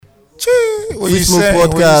Free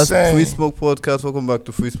Smoke Podcast. Free Smoke Podcast. Welcome back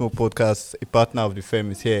to Free Smoke Podcast. A partner of the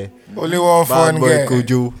firm is here. Only one Bad fun boy guy.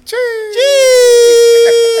 Kojo.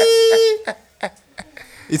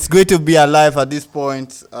 It's great to be alive at this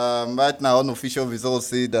point. Right now, unofficial results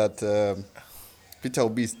say that Peter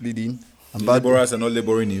Obi is leading. And laborers are not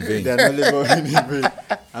laboring in vain. They are not laboring in vain.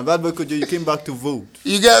 And Bad Boy Kojo, you came back to vote.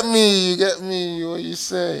 You get me. What you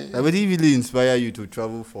say? Like, but it really inspire you to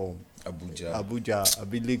travel from Abuja, a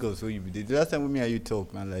bit Lagos. So you did. The last time with me and you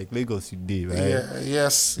talk, man, like Lagos you did, right? Yeah,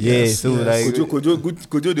 yes. So like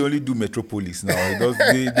Kojo, they only do metropolis now.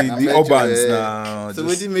 The urbans now. So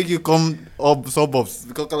what did make you come up suburbs?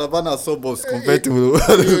 Because Calabar are suburbs compared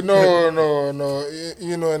to No.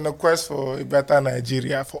 You know, in the quest for a better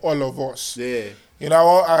Nigeria for all of us. Yeah. You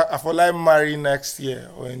know, I feel like marry next year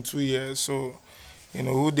or in 2 years. So, you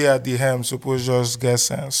know, who they at the helm suppose just get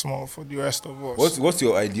small for the rest of us. What's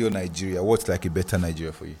your ideal Nigeria? What's like a better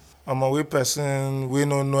Nigeria for you? I'm a way person, we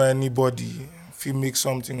don't know anybody. If he make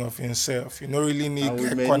something of himself, you don't really need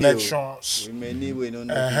connections. We don't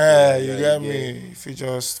know. You get me? If you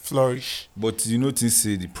just flourish. But you notice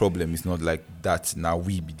the problem is not like that. Now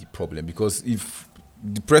we be the problem, because if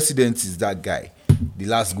the president is that guy, the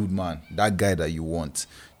last good man, that guy that you want,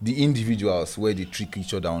 the individuals where they trick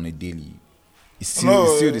each other on a daily, it's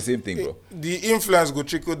still the same thing, bro. The influence go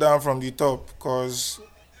trickle down from the top, because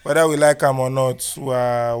whether we like them or not,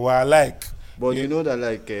 we're alike. But you know that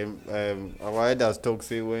like our elders talk,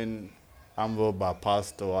 say when Amroba,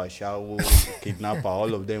 pastor, Ashawo, kidnapper,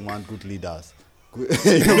 all of them want good leaders. You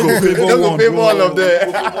don't go favor all of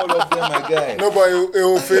them. My guy. No, but it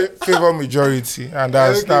will favor majority, and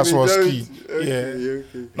that's what's key. Okay.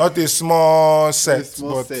 Not a small set,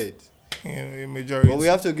 but a majority. But we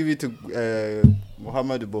have to give it to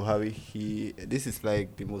Muhammadu Buhari. This is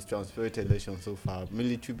like the most transparent election so far.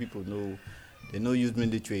 Military people know. They no use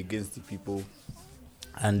military against the people.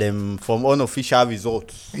 And then from unofficial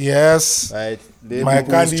results. Yes. Right. My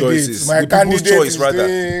candidate choice, is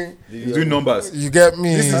doing numbers. You get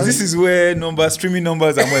me? This is where streaming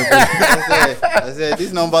numbers are more important. I said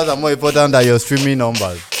these numbers are more important than your streaming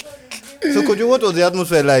numbers. So Kojo, what was the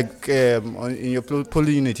atmosphere like in your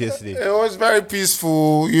polling unit yesterday? It was very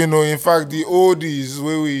peaceful. You know, in fact, the oldies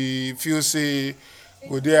where we feel say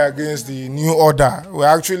go there against the new order. We're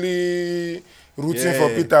actually rooting for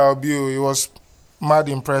Peter Obi. It was mad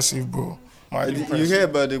impressive, bro. You hear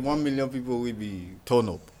about the 1 million people will be torn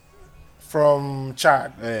up from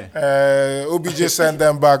Chad. OBJ sent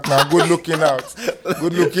them back now. Good looking out. That's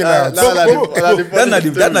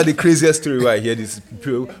not the craziest story where I hear this.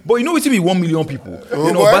 But you know what? It be 1 million people.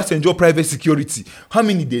 Obasanjo private security. How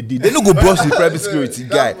many they did? They no go brush the private security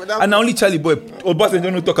guy. And only Charlie boy. Obasanjo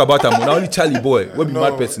no talk about him. Now only Charlie boy. What be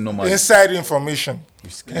mad person normally? Inside information,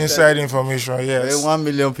 yes. 1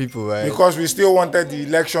 million people, right? Because we still wanted the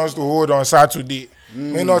elections to hold on Saturday.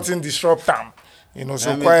 May nothing disrupt them. You know,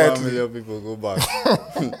 so quietly. 1 million people go back.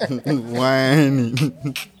 Whining.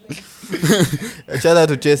 Shout out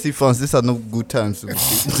to Chelsea fans. These are no good times to be.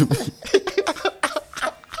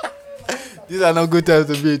 These are not good times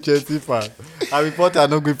to be a Chelsea fan. A reporter are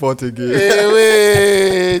not good report again.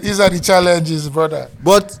 Hey, these are the challenges, brother.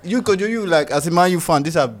 But you like as a Man U fan,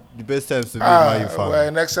 these are the best times to be a Man U fan. We're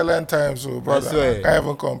in excellent times, so brother. I can't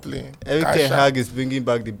even complain. Eric Ten Hag is bringing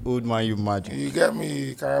back the old Man U magic. You get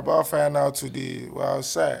me? Carabao final today. We're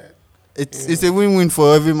outside. It's a win-win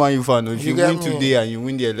for every Man U fan. If you win today and you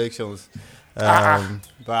win the elections.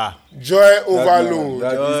 Joy overload.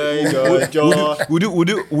 Joy.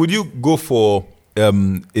 Would you go for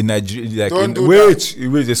in Nigeria?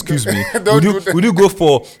 Wait, excuse me. Would you go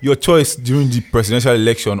for your choice during the presidential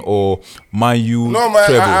election or Man U? No,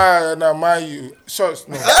 Man U. Shush,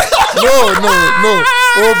 no. No.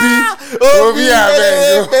 Obi,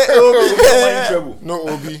 no,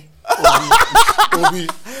 Obi. We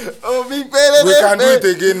can do it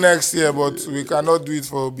again next year, but we cannot do it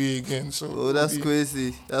for Obi again. So that's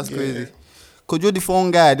crazy. Crazy. Kojo, the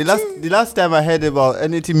phone guy. The last time I heard about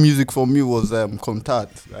anything music from you was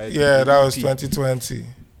Contact, right? Yeah, that was 2020.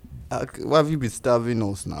 Why have you been starving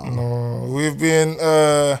us now? No, we've been.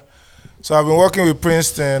 So I've been working with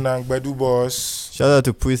Princeton and Bedu Boss. Shout out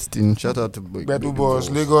to Princeton. Shout out to Bedu Boss.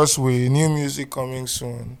 Lagos Way. New music coming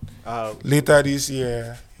soon. Later this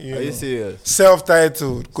year. Are you serious?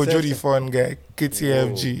 Self-titled. Kojo the Fun Guy.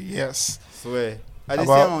 KTFG. Yes. Swear. I just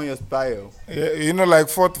see on your bio. Yeah, you know, like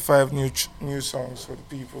 4 to 5 new songs for the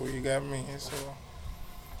people. You get me? So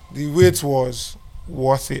the wait was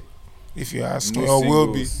worth it. If you ask me, or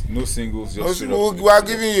will be. No singles, just we are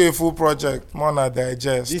giving you a full project, more than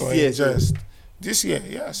digest this or year, ingest. This year,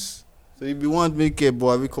 yes. So if you want make a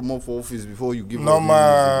boy, we come up for office before you give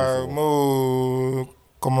normal more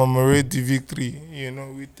commemorate the victory,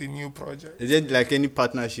 with the new project. Is there like any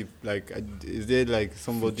partnership? Like, is there like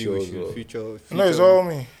somebody we should feature? No, it's all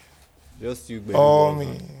me. Just you, baby. All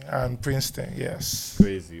me and Princeton, yes.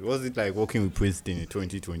 Crazy. What's it like working with Princeton in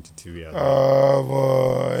 2022? Yeah.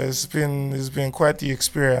 Well, it's been quite the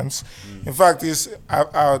experience. In fact,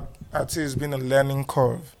 I'd say it's been a learning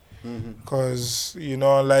curve. Because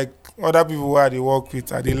like other people who I work with,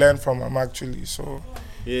 they learn from them actually. So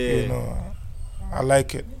I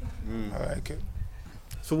like it. I like it.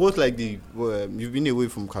 So what's like you've been away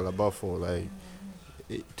from Calabar for like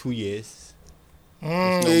 2 years?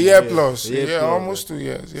 A year plus. Almost 2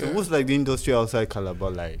 years. Yeah. So what's like the industry outside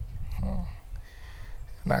Calabar like?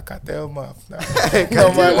 Nah, cartel map.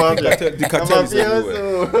 The cartel is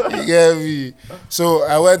everywhere. You get me? So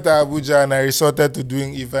I went to Abuja and I resorted to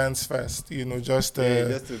doing events first. Just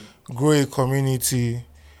to grow a community.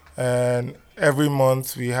 And every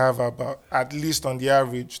month we have about, at least on the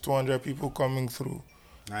average, 200 people coming through.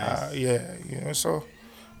 Nice. So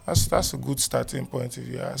that's a good starting point if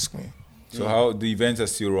you ask me. So how the events are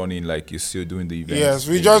still running, like you're still doing the events? Yes,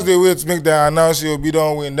 we just wait to make the announcement. Obi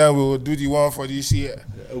don't win, then we will do the one for this year.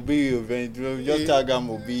 Obi event, just tag them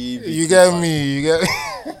Obi. You get me?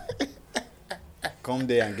 Come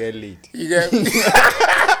there and get late. You get me?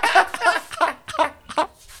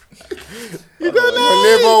 Your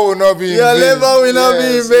labor will not be in vain. Your labor will not be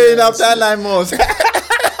in vain after 9 months.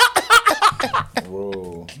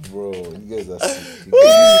 Bro, you guys are sick.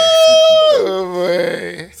 Oh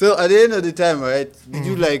boy. So at the end of the time, right? Did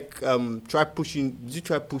you try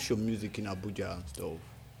push your music in Abuja and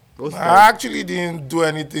stuff? I actually didn't do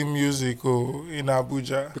anything musical in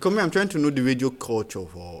Abuja. Because I'm trying to know the radio culture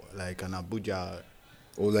for like an Abuja.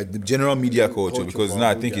 Or like the general media culture, because now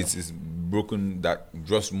I think Abuja. it's broken that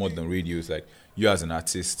just more than radio. It's like you as an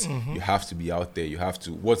artist, you have to be out there. You have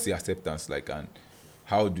to. What's the acceptance like, and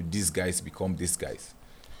how do these guys become these guys?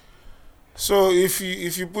 So if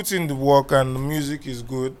you put in the work and the music is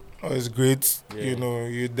good or is great,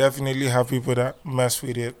 you definitely have people that mess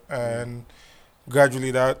with it, and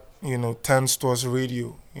gradually that turns towards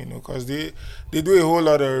radio, because they do a whole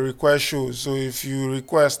lot of request shows. So if you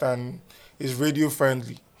request and it's radio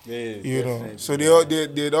friendly, so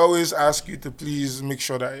they'd always ask you to please make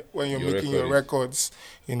sure that when you're making your records,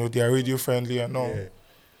 they are radio friendly and all.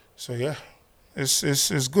 So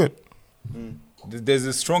it's good. There's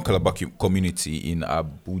a strong Calabar community in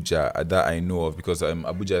Abuja that I know of, because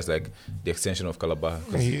Abuja is like the extension of Calabar.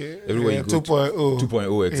 Everywhere you go,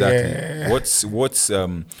 2.0 exactly. Yeah. What's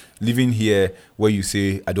living here where you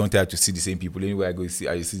say I don't have to see the same people. Anywhere I go, I see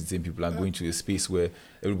the same people. I'm going to a space where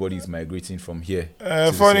everybody is migrating from here.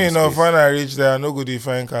 Funny enough, when I reach there, I no go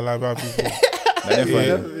define Calabar people.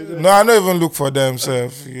 No, I don't even look for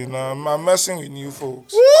themselves. I'm messing with new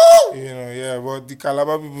folks. But the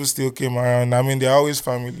Calabar people still came around. I mean, they're always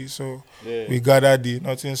family, so we gathered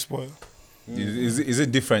nothing spoiled. Is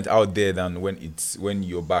it different out there than when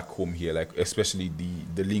you're back home here? Like especially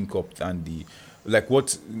the link up and the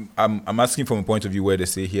what I'm asking from a point of view where they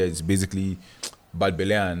say here is basically Bad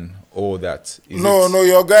Belle and all that. No,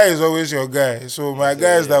 your guy is always your guy. So my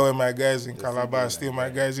guys that were my guys in Calabar, still my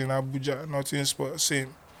guys in Abuja. Nothing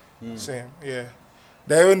same. Yeah.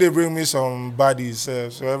 Then when they bring me some baddies,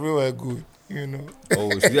 so everywhere good,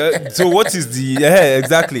 Oh, yeah. So what is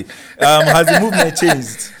exactly? Has the movement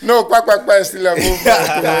changed? No, quack is still a movement.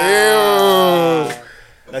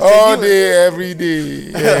 All day, every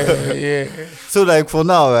day. Yeah. So like for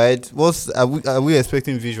now, right? Are we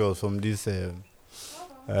expecting visuals from this?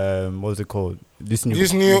 What's it called? This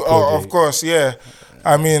new. Of course, yeah.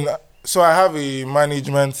 I mean, so I have a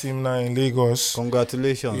management team now in Lagos.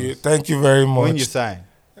 Congratulations! Thank you very much. When you sign?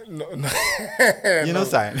 No. You no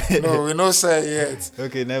sign? No, we no sign yet.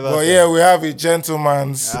 Okay, never. But sign. we have a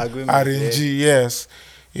gentleman's arrangee, yes.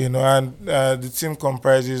 And the team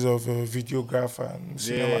comprises of a videographer and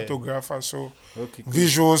cinematographer. So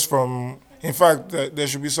visuals from. In fact, there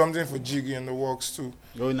should be something for Jiggy in the works too.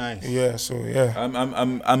 Oh, nice. Yeah. So yeah.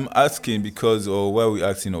 I'm asking because, or why we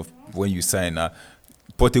asking of when you sign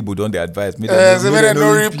portable, don't they advise me? No. You have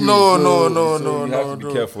to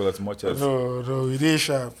be careful as much as. No, we did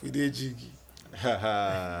sharp, we did Jiggy.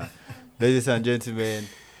 Ladies and gentlemen,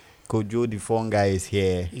 Kojo the phone guy is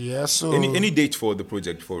here. Yeah. So any date for the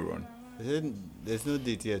project for run? There's no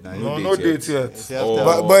date yet. No date yet.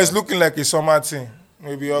 But it's looking like a summer thing.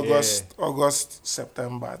 Maybe August,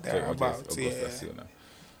 September, thereabouts.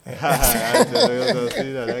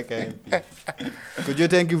 Kojo,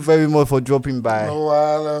 thank you very much for dropping by. No,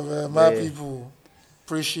 I love my people.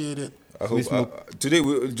 Appreciate it. I hope today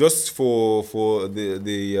just for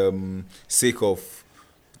the sake of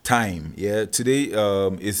time, yeah. Today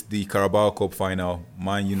is the Carabao Cup final,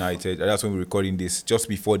 Man United. That's when we're recording this, just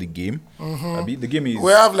before the game. The game is.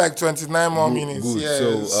 We have like 29 more minutes. Good. Yeah,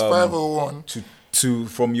 So it's 5:01. To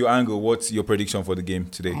from your angle, what's your prediction for the game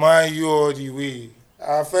today? Man U all the way.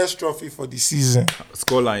 Our first trophy for the season.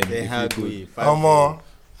 Scoreline. They had we 5-0.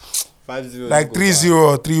 5-0. Like 3-0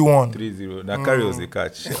 or 3-1. 3-0. Now carry us the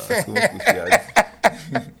catch.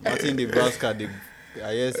 Martin Dubravka,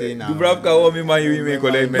 I hear saying now. Dubravka want me Man U make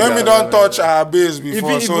collect medal. Let me don't touch our base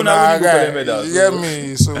before. Even So now now, you get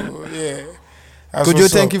me. So yeah. Kojo,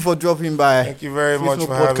 thank you for dropping by. Thank you very much for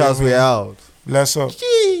podcast. having me. We're out. Bless up.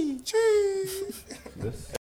 Gee.